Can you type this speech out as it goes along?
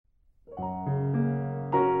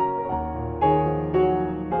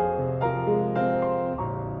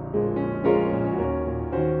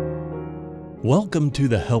Welcome to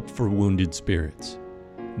the Help for Wounded Spirits.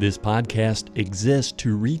 This podcast exists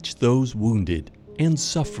to reach those wounded and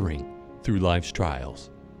suffering through life's trials.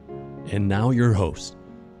 And now your hosts,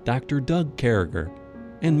 Dr. Doug Carragher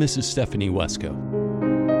and Mrs. Stephanie Wesco.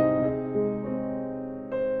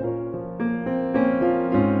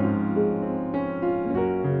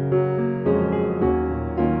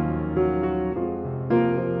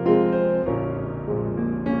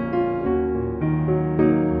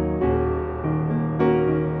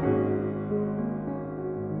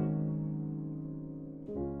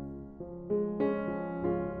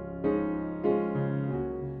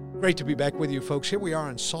 Great to be back with you, folks. Here we are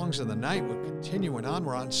on Songs of the Night. We're continuing on.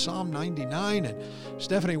 We're on Psalm 99. And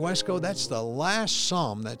Stephanie Wesco, that's the last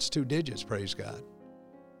psalm that's 2 digits, praise God.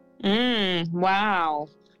 Wow.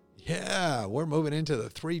 Yeah, we're moving into the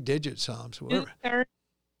 3-digit psalms.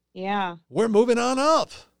 Yeah. We're moving on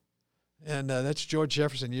up. And that's George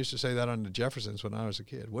Jefferson used to say that on the Jeffersons when I was a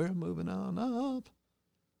kid. We're moving on up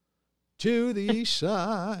to the east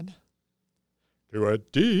side. To a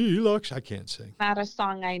deluxe, I can't sing. Not a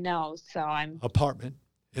song I know, so I'm... Apartment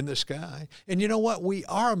in the sky. And you know what? We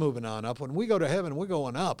are moving on up. When we go to heaven, we're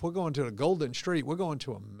going up. We're going to the golden street. We're going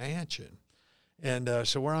to a mansion. And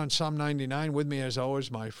so we're on Psalm 99. With me, as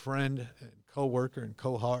always, my friend and co-worker and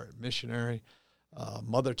co-heart missionary,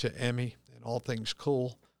 mother to Emmy, and all things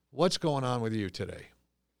cool. What's going on with you today?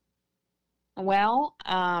 Well,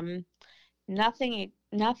 nothing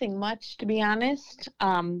much, to be honest.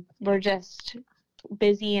 We're just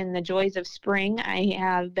busy in the joys of spring. I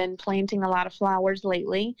have been planting a lot of flowers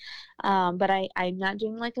lately, but I'm not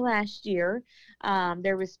doing like last year.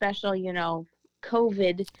 There was special,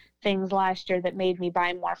 COVID things last year that made me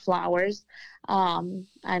buy more flowers. I'm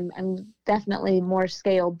definitely more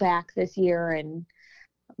scaled back this year,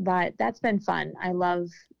 but that's been fun. I love,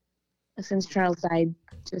 since Charles died,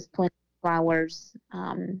 just planting flowers,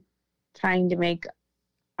 trying to make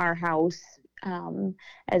our house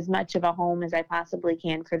as much of a home as I possibly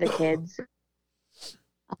can for the kids.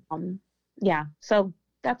 So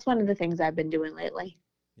that's one of the things I've been doing lately.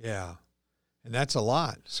 Yeah, and that's a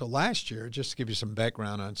lot. So last year, just to give you some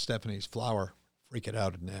background on Stephanie's flower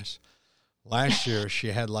freak-it-outedness, last year she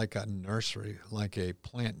had like a nursery, like a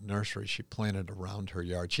plant nursery she planted around her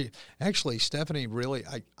yard. Stephanie really,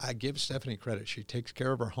 I give Stephanie credit. She takes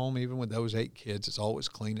care of her home even with those 8 kids. It's always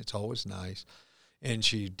clean. It's always nice. And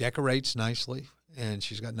she decorates nicely, and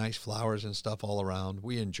she's got nice flowers and stuff all around.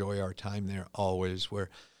 We enjoy our time there always. We're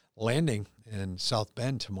landing in South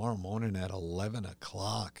Bend tomorrow morning at 11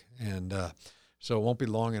 o'clock. And so it won't be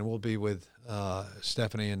long, and we'll be with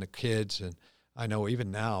Stephanie and the kids. And I know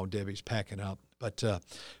even now Debbie's packing up. But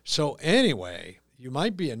so anyway, you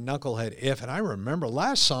might be a knucklehead if, and I remember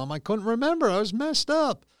last psalm I couldn't remember. I was messed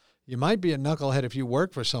up. You might be a knucklehead if you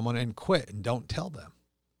work for someone and quit and don't tell them.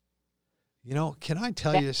 Can I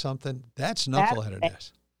tell you something? That's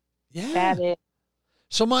knuckleheadedness. Yeah. That is.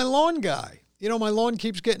 So my lawn guy, my lawn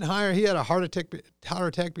keeps getting higher. He had a heart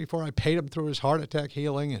attack before I paid him through his heart attack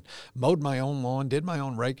healing and mowed my own lawn, did my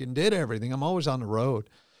own raking, did everything. I'm always on the road.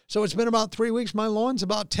 So it's been about 3 weeks. My lawn's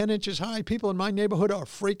about 10 inches high. People in my neighborhood are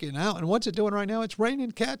freaking out. And what's it doing right now? It's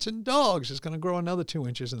raining cats and dogs. It's going to grow another 2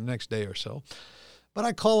 inches in the next day or so. But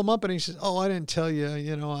I call him up and he says, I didn't tell you,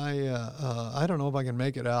 I don't know if I can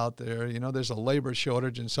make it out there. There's a labor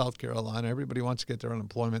shortage in South Carolina. Everybody wants to get their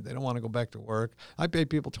unemployment. They don't want to go back to work. I pay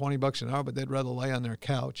people $20 an hour, but they'd rather lay on their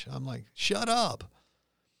couch. I'm like, shut up.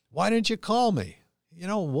 Why didn't you call me?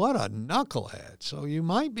 What a knucklehead. So you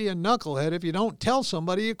might be a knucklehead if you don't tell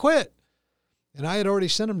somebody you quit. And I had already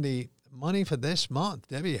sent him the money for this month,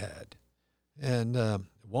 Debbie had. And it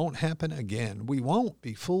won't happen again. We won't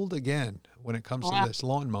be fooled again when it comes to this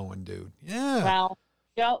lawn mowing dude. Yeah. Well,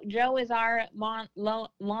 Joe is our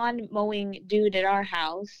lawn mowing dude at our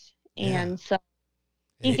house. And so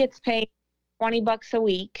he gets paid $20 a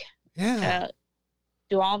week. Yeah.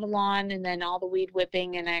 Do all the lawn and then all the weed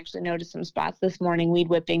whipping. And I actually noticed some spots this morning, weed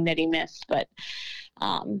whipping, that he missed. But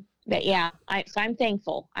so I'm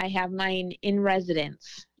thankful. I have mine in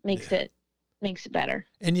residence. Makes it better.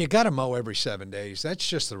 And you got to mow every 7 days. That's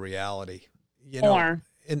just the reality.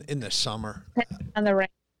 In the summer. On the rain.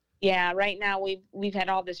 Yeah, right now we've had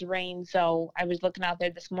all this rain, so I was looking out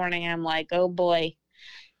there this morning and I'm like, oh boy.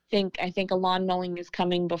 I think a lawn mowing is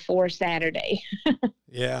coming before Saturday.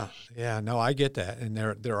 Yeah. No, I get that. And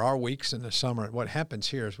there are weeks in the summer. What happens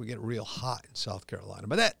here is we get real hot in South Carolina.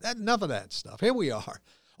 But that enough of that stuff. Here we are.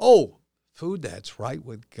 Oh, food that's right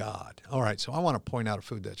with God. All right, so I want to point out a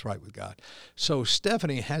food that's right with God. So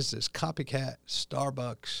Stephanie has this copycat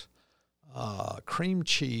Starbucks cream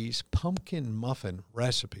cheese pumpkin muffin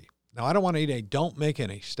recipe. Now, I don't want to eat don't make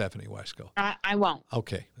any, Stephanie Wesco. I won't.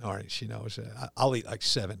 Okay. All right. She knows. I'll eat like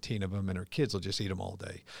 17 of them, and her kids will just eat them all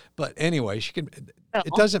day. But anyway, she can.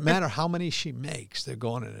 It doesn't matter how many she makes. They're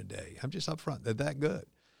going in a day. I'm just upfront. They're that good.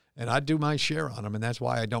 And I do my share on them, and that's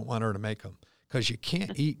why I don't want her to make them. Because you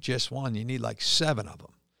can't eat just one. You need like 7 of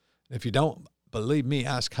them. If you don't believe me,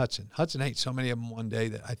 ask Hudson. Hudson ate so many of them one day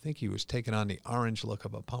that I think he was taking on the orange look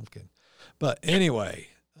of a pumpkin. But anyway,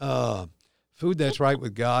 food that's right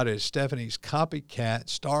with God is Stephanie's Copycat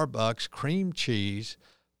Starbucks cream cheese,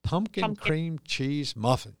 pumpkin cream cheese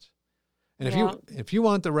muffins. And if you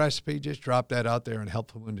want the recipe, just drop that out there and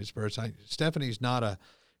help the wounded spirits.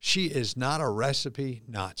 She is not a recipe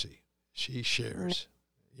Nazi. She shares,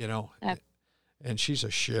 and she's a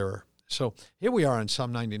sharer. So here we are in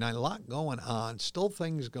Psalm 99, a lot going on, still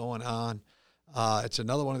things going on. It's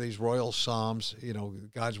another one of these royal psalms,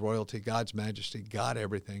 God's royalty, God's majesty, God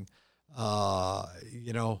everything, that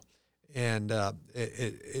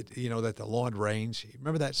the Lord reigns.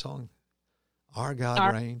 Remember that song? Our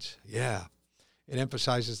God reigns? Yeah. It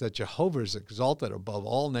emphasizes that Jehovah is exalted above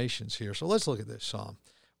all nations here. So let's look at this psalm.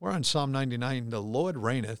 We're on Psalm 99. The Lord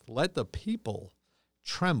reigneth, let the people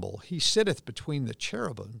tremble. He sitteth between the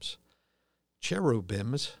cherubims,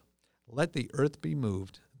 let the earth be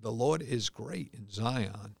moved. The Lord is great in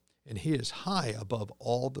Zion, and he is high above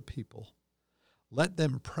all the people. Let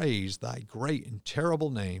them praise thy great and terrible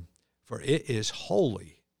name, for it is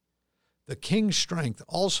holy. The king's strength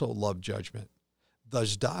also loved judgment.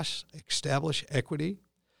 Thus dost establish equity.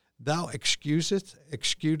 Thou executest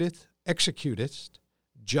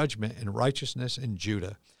judgment and righteousness in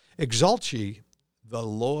Judah. Exalt ye the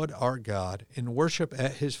Lord our God, and worship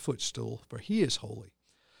at his footstool, for he is holy.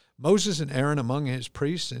 Moses and Aaron among his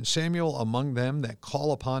priests, and Samuel among them that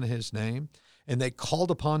call upon his name. And they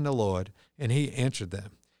called upon the Lord, and he answered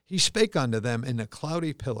them. He spake unto them in the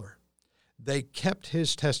cloudy pillar. They kept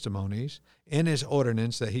his testimonies and his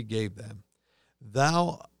ordinance that he gave them.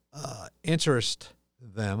 Thou answerest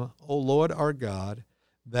them, O Lord our God,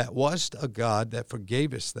 that wast a God that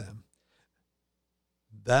forgavest them.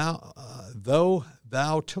 Though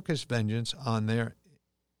thou tookest vengeance on their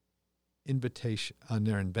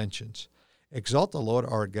inventions. Exalt the Lord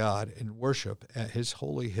our God and worship at his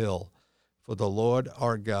holy hill, for the Lord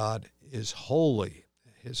our God is holy,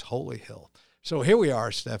 his holy hill. So here we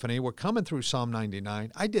are, Stephanie. We're coming through Psalm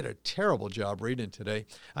 99. I did a terrible job reading today.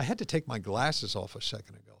 I had to take my glasses off a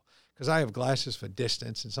second ago because I have glasses for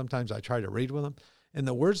distance, and sometimes I try to read with them, and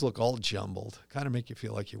the words look all jumbled, kind of make you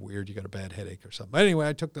feel like you're weird, you got a bad headache or something. But anyway,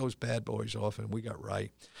 I took those bad boys off, and we got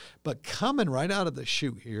right. But coming right out of the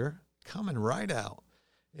chute here, coming right out,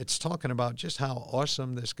 it's talking about just how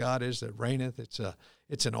awesome this God is that reigneth. It's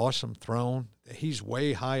an awesome throne. He's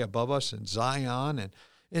way high above us in Zion.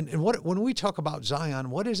 And when we talk about Zion,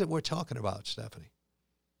 what is it we're talking about, Stephanie?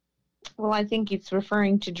 Well, I think it's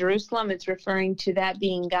referring to Jerusalem. It's referring to that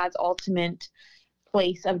being God's ultimate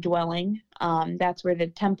place of dwelling. That's where the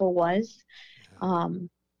temple was.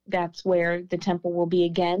 That's where the temple will be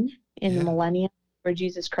again in the millennium, where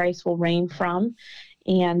Jesus Christ will reign from.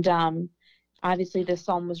 And obviously this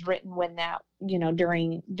psalm was written when that,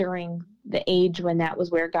 during the age when that was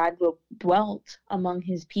where God dwelt among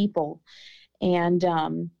his people. And I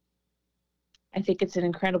think it's an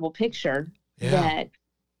incredible picture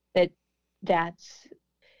that's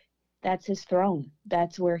his throne.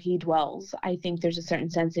 That's where he dwells. I think there's a certain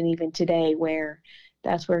sense, and even today, where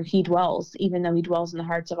that's where he dwells. Even though he dwells in the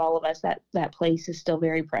hearts of all of us, that place is still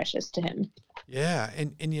very precious to him. Yeah,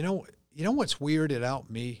 and you know what's weirded out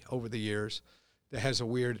me over the years that has a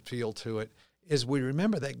weird feel to it is we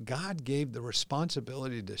remember that God gave the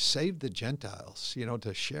responsibility to save the Gentiles,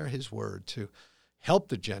 to share his word, to help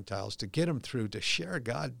the Gentiles, to get them through, to share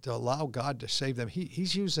God, to allow God to save them. He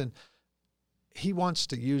wants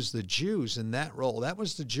to use the Jews in that role. That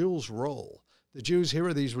was the Jews' role. The Jews here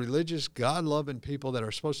are these religious, God-loving people that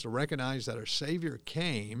are supposed to recognize that our Savior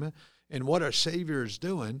came and what our Savior is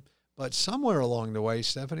doing. But somewhere along the way,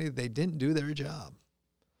 Stephanie, they didn't do their job.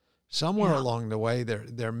 Somewhere along the way,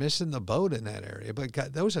 they're missing the boat in that area. But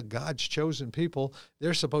God, those are God's chosen people.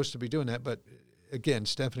 They're supposed to be doing that. But again,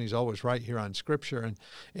 Stephanie's always right here on Scripture.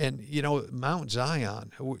 And Mount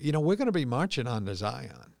Zion, we're going to be marching on to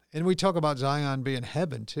Zion. And we talk about Zion being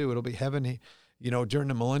heaven, too. It'll be heaven, during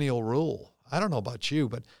the millennial rule. I don't know about you,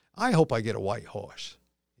 but I hope I get a white horse.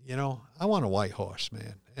 I want a white horse,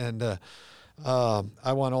 man. And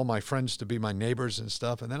I want all my friends to be my neighbors and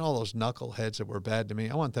stuff. And then all those knuckleheads that were bad to me,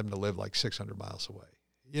 I want them to live like 600 miles away.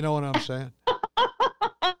 You know what I'm saying?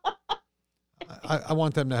 I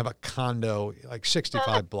want them to have a condo like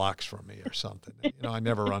 65 blocks from me or something. You know, I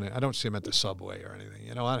never run it. I don't see them at the subway or anything.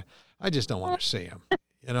 You know, I just don't want to see them.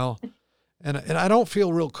 You know, and I don't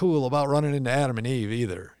feel real cool about running into Adam and Eve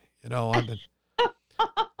either. You know,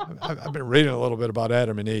 I've been reading a little bit about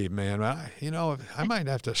Adam and Eve, man. I might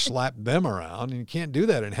have to slap them around, and you can't do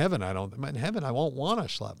that in heaven. In heaven, I won't want to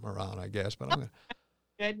slap them around, I guess. But I'm gonna.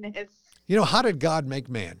 Goodness. You know, how did God make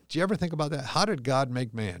man? Do you ever think about that? How did God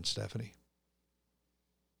make man, Stephanie?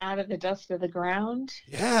 Out of the dust of the ground.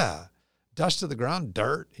 Yeah, dust of the ground,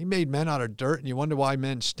 dirt. He made men out of dirt, and you wonder why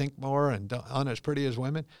men stink more and aren't as pretty as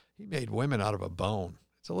women. He made women out of a bone.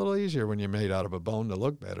 It's a little easier when you're made out of a bone to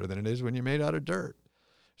look better than it is when you're made out of dirt.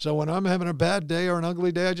 So when I'm having a bad day or an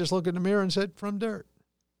ugly day, I just look in the mirror and said, from dirt.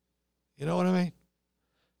 You know what I mean?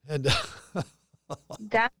 And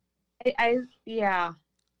yeah.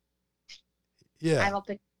 Yeah. I don't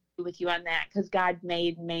think I agree with you on that, because God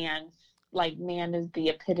made man. Like, man is the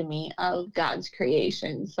epitome of God's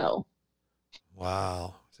creation. So.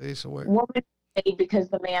 Wow. See, so woman made because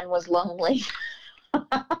the man was lonely.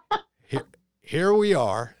 Here we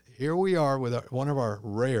are with one of our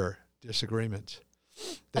rare disagreements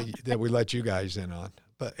that we let you guys in on.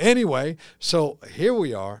 But anyway, so here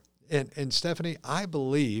we are. And Stephanie, I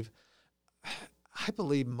believe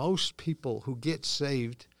most people who get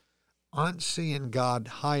saved aren't seeing God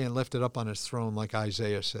high and lifted up on his throne, like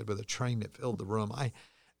Isaiah said, with a train that filled the room.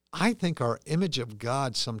 I think our image of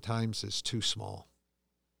God sometimes is too small.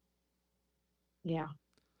 Yeah.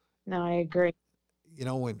 No, I agree. You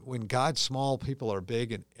know, when God's small, people are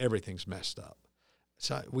big and everything's messed up.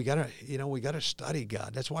 So we gotta study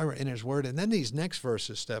God. That's why we're in his word. And then these next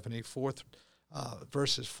verses, Stephanie,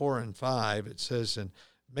 verses 4 and 5, it says, and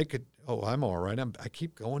make it, I'm all right. I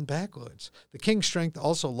keep going backwards. The king's strength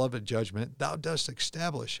also loveth judgment. Thou dost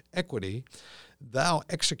establish equity. Thou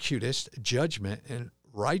executest judgment and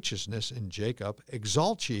righteousness in Jacob.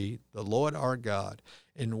 Exalt ye the Lord our God,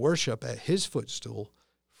 and worship at his footstool,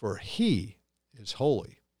 for he is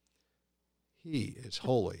holy. He is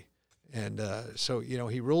holy. And so,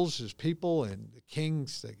 he rules his people, and the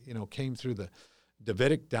kings that, came through the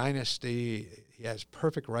Davidic dynasty. He has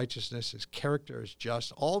perfect righteousness. His character is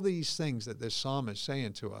just. All these things that this psalm is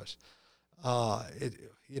saying to us.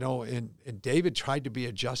 And David tried to be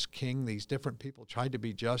a just king. These different people tried to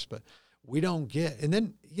be just, but we don't get. And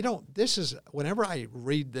then, this is, whenever I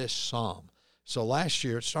read this psalm. So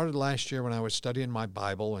it started last year when I was studying my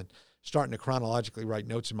Bible and starting to chronologically write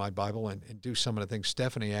notes in my Bible and do some of the things.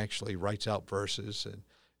 Stephanie actually writes out verses, and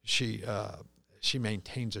she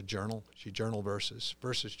maintains a journal. She journal verses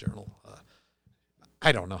journal.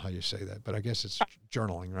 I don't know how you say that, but I guess it's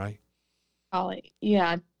journaling, right?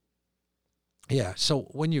 Yeah. Yeah. So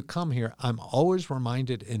when you come here, I'm always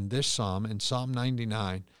reminded in this psalm, in Psalm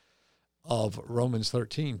 99, of Romans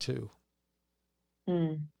 13 too.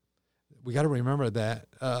 We got to remember that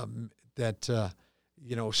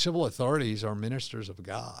civil authorities are ministers of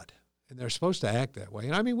God, and they're supposed to act that way.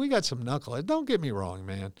 And I mean, we got some knuckleheads. Don't get me wrong,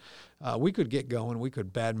 man. We could get going. We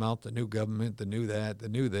could badmouth the new government, the new that, the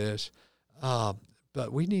new this.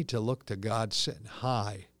 But we need to look to God sitting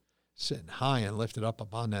high and lifted up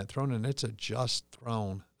upon that throne. And it's a just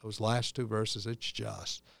throne. Those last two verses, it's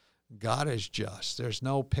just. God is just. There's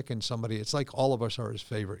no picking somebody. It's like all of us are his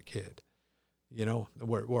favorite kid.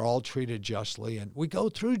 We're all treated justly, and we go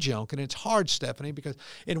through junk, and it's hard, Stephanie,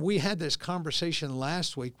 and we had this conversation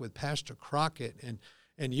last week with Pastor Crockett,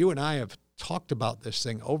 and you and I have talked about this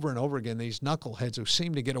thing over and over again, these knuckleheads who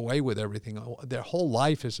seem to get away with everything. Their whole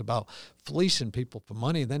life is about fleecing people for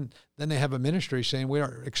money. Then they have a ministry saying we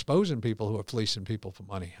are exposing people who are fleecing people for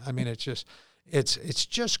money. I mean, it's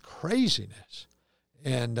just craziness.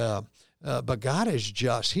 And, but God is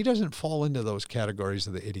just. He doesn't fall into those categories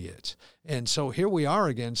of the idiots. And so here we are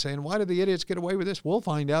again saying, why do the idiots get away with this? We'll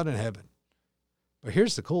find out in heaven. But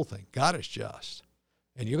here's the cool thing. God is just.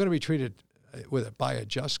 And you're going to be treated by a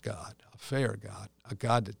just God, a fair God, a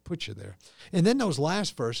God that puts you there. And then those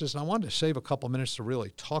last verses, and I wanted to save a couple minutes to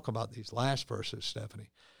really talk about these last verses,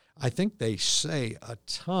 Stephanie. I think they say a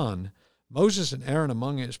ton. Moses and Aaron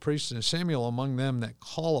among his priests, and Samuel among them that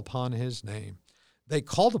call upon his name. They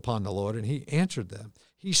called upon the Lord, and he answered them.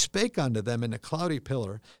 He spake unto them in a cloudy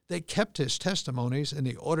pillar. They kept his testimonies and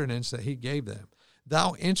the ordinance that he gave them.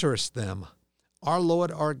 Thou answerest them, our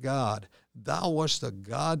Lord, our God. Thou wast the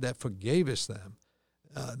God that forgavest them,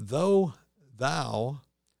 though thou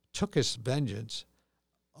tookest vengeance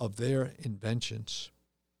of their inventions.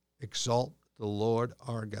 Exalt the Lord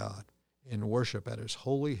our God, and worship at his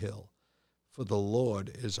holy hill. For the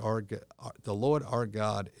Lord our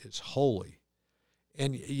God is holy.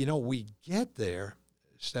 And, we get there,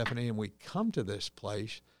 Stephanie, and we come to this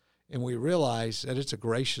place and we realize that it's a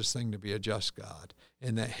gracious thing to be a just God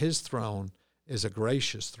and that his throne is a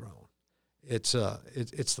gracious throne. It's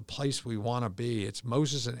the place we want to be. It's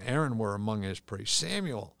Moses and Aaron were among his priests.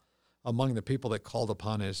 Samuel among the people that called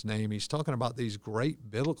upon his name. He's talking about these great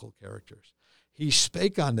biblical characters. He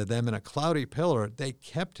spake unto them in a cloudy pillar. They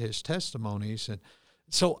kept his testimonies. And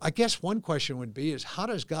so I guess one question would be is, how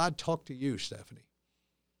does God talk to you, Stephanie?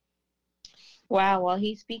 Wow. Well,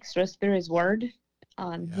 he speaks to us through his word.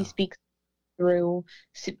 He speaks through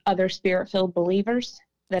other spirit-filled believers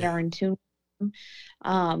that are in tune.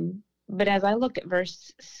 But as I look at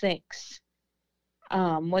verse 6,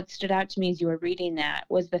 what stood out to me as you were reading that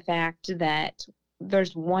was the fact that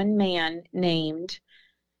there's one man named,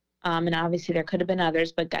 and obviously there could have been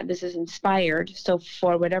others, but God, this is inspired. So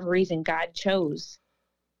for whatever reason, God chose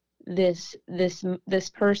this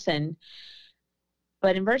person.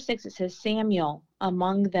 But in verse 6, it says, Samuel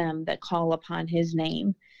among them that call upon his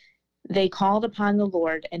name. They called upon the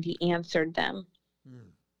Lord, and he answered them.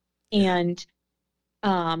 And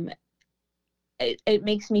it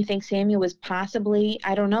makes me think Samuel was possibly,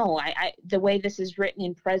 I don't know, I the way this is written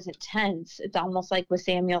in present tense, it's almost like was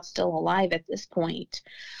Samuel still alive at this point.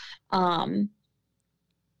 But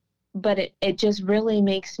it just really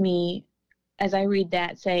makes me, as I read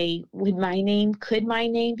that, say, could my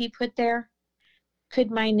name be put there? Could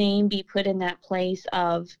my name be put in that place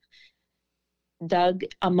of Doug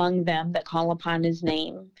among them that call upon his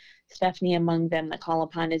name, Stephanie among them that call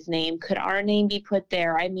upon his name? Could our name be put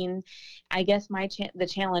there? I mean, I guess the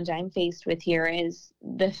challenge I'm faced with here is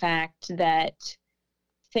the fact that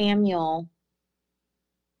Samuel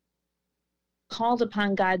called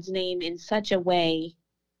upon God's name in such a way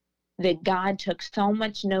that God took so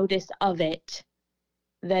much notice of it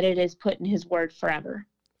that it is put in his word forever.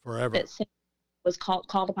 Forever. That Samuel was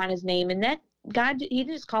called upon his name, and that God, he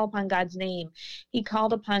didn't just call upon God's name. He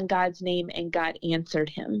called upon God's name and God answered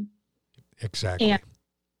him. Exactly.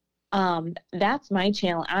 And that's my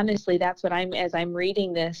challenge. Honestly, that's what as I'm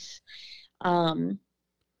reading this,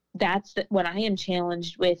 that's what I am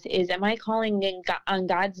challenged with is, am I calling on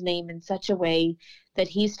God's name in such a way that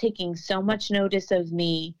he's taking so much notice of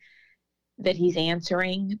me that he's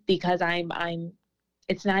answering? Because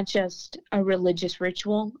it's not just a religious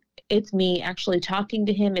ritual. It's me actually talking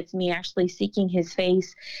to him. It's me actually seeking his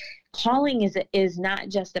face. Calling is not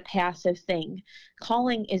just a passive thing.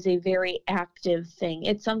 Calling is a very active thing.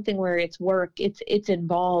 It's something where it's work. It's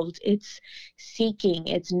involved. It's seeking.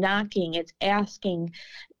 It's knocking. It's asking.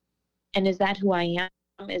 And is that who I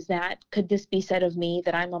am? Could this be said of me,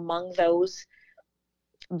 that I'm among those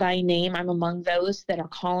by name? I'm among those that are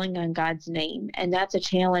calling on God's name. And that's a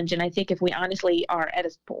challenge. And I think if we honestly are at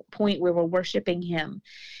a point where we're worshiping him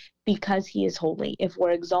because he is holy, if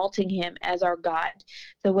we're exalting him as our God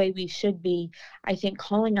the way we should be, I think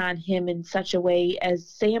calling on him in such a way as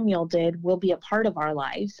Samuel did will be a part of our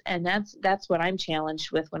lives. And that's what I'm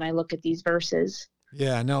challenged with when I look at these verses.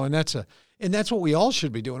 Yeah, no, and that's what we all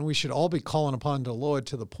should be doing. We should all be calling upon the Lord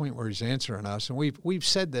to the point where he's answering us. And we've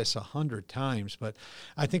said this 100 times, but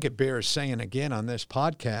I think it bears saying again on this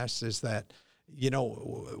podcast is that,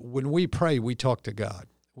 when we pray, we talk to God.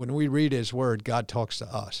 When we read his word, God talks to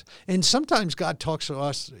us. And sometimes God talks to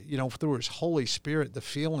us, through his Holy Spirit, the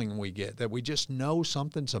feeling we get that we just know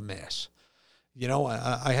something's amiss.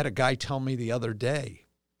 I had a guy tell me the other day,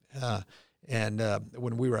 and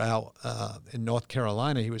when we were out in North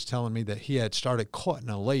Carolina, he was telling me that he had started courting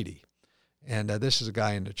a lady. And this is a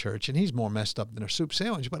guy in the church, and he's more messed up than a soup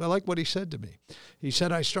sandwich, but I like what he said to me. He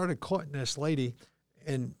said, I started courting this lady,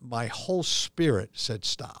 and my whole spirit said,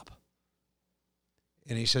 stop.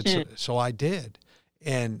 And he said, so I did.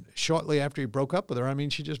 And shortly after he broke up with her,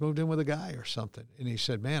 she just moved in with a guy or something. And he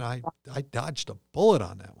said, man, I dodged a bullet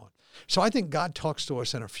on that one. So I think God talks to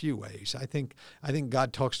us in a few ways. I think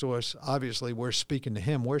God talks to us, obviously, we're speaking to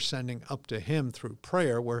him. We're sending up to him through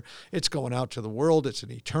prayer, where it's going out to the world. It's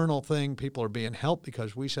an eternal thing. People are being helped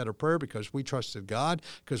because we said a prayer, because we trusted God,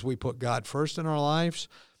 because we put God first in our lives.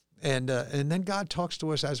 And then God talks to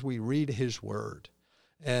us as we read his word.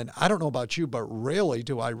 And I don't know about you, but rarely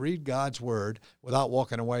do I read God's word without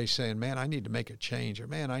walking away saying, man, I need to make a change, or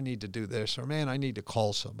man, I need to do this, or man, I need to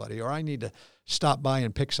call somebody, or I need to stop by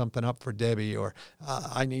and pick something up for Debbie, or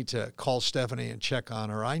I need to call Stephanie and check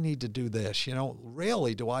on her. I need to do this.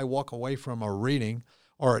 Rarely do I walk away from a reading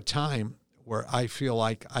or a time where I feel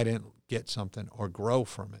like I didn't get something or grow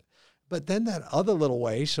from it. But then that other little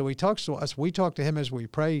way, so he talks to us, we talk to him as we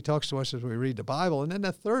pray, he talks to us as we read the Bible. And then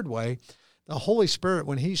the third way, the Holy Spirit,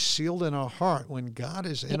 when he's sealed in our heart, when God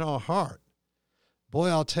is in our heart, boy,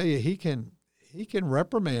 I'll tell you, he can he can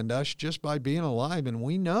reprimand us just by being alive, and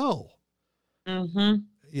we know. Mm-hmm.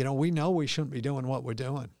 We know we shouldn't be doing what we're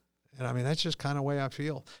doing. And I mean, that's just kind of the way I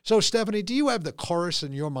feel. So, Stephanie, do you have the chorus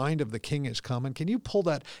in your mind of The King is Coming? Can you pull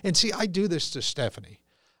that? And see, I do this to Stephanie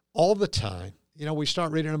all the time. We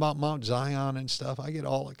start reading about Mount Zion and stuff. I get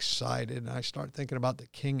all excited, and I start thinking about The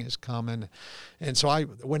King is Coming. And so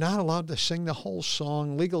we're not allowed to sing the whole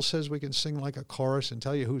song. Legal says we can sing like a chorus and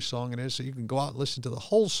tell you whose song it is, so you can go out and listen to the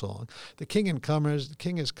whole song. The King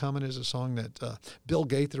is Coming is a song that Bill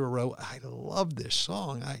Gaither wrote. I love this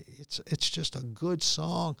song. It's just a good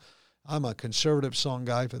song. I'm a conservative song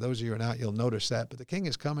guy. For those of you who are not, you'll notice that. But The King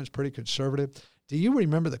is Coming is pretty conservative. Do you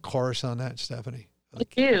remember the chorus on that, Stephanie?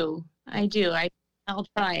 I do. I'll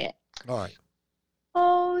try it. All right.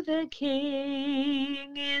 Oh, the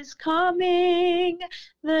King is coming.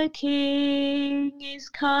 The King is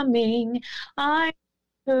coming. I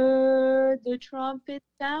heard the trumpet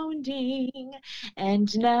sounding,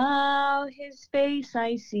 and now his face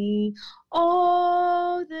I see.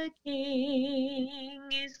 Oh, the King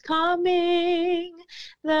is coming.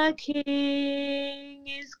 The King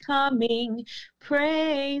is coming.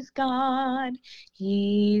 Praise God.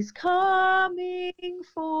 He's coming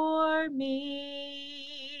for me.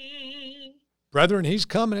 Brethren, he's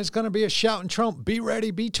coming. It's going to be a shouting trump. Be ready.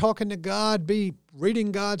 Be talking to God. Be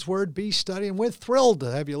reading God's word. Be studying. We're thrilled to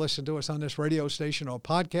have you listen to us on this radio station or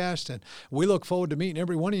podcast, and we look forward to meeting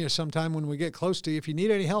every one of you sometime when we get close to you. If you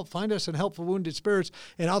need any help, find us at Help for Wounded Spirits.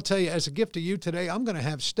 And I'll tell you, as a gift to you today, I'm going to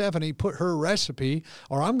have Stephanie put her recipe,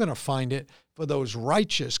 or I'm going to find it, for those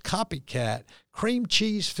righteous copycat cream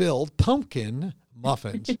cheese-filled pumpkin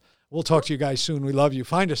muffins. We'll talk to you guys soon. We love you.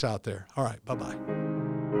 Find us out there. All right. Bye-bye.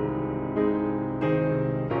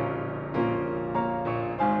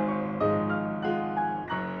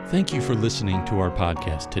 Thank you for listening to our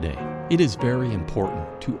podcast today. It is very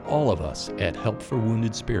important to all of us at Help for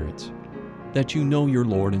Wounded Spirits that you know your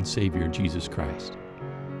Lord and Savior, Jesus Christ.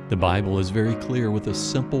 The Bible is very clear with a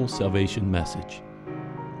simple salvation message.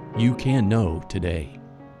 You can know today.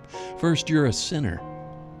 First, you're a sinner,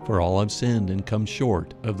 for all have sinned and come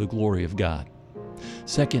short of the glory of God.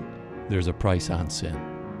 Second, there's a price on sin,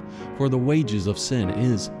 for the wages of sin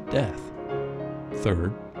is death.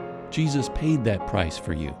 Third, Jesus paid that price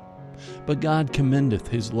for you. But God commendeth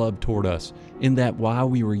his love toward us, in that while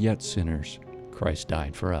we were yet sinners, Christ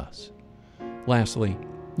died for us. Lastly,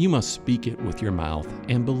 you must speak it with your mouth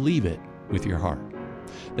and believe it with your heart,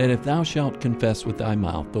 that if thou shalt confess with thy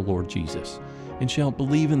mouth the Lord Jesus, and shalt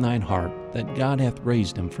believe in thine heart that God hath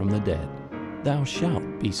raised him from the dead, thou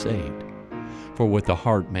shalt be saved. For with the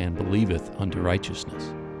heart man believeth unto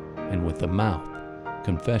righteousness, and with the mouth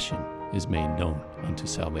confession is made known unto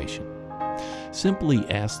salvation. Simply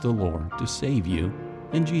ask the Lord to save you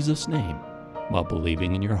in Jesus' name while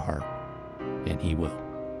believing in your heart, and he will.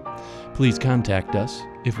 Please contact us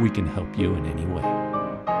if we can help you in any way.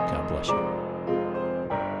 God bless you.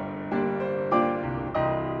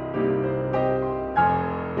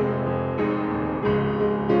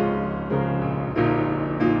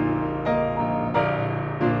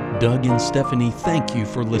 Doug and Stephanie, thank you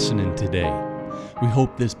for listening today. We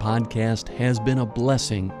hope this podcast has been a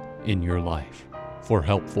blessing in your life. For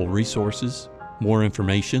helpful resources, more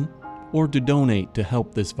information, or to donate to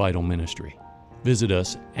help this vital ministry, visit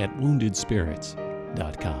us at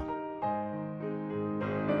woundedspirits.com.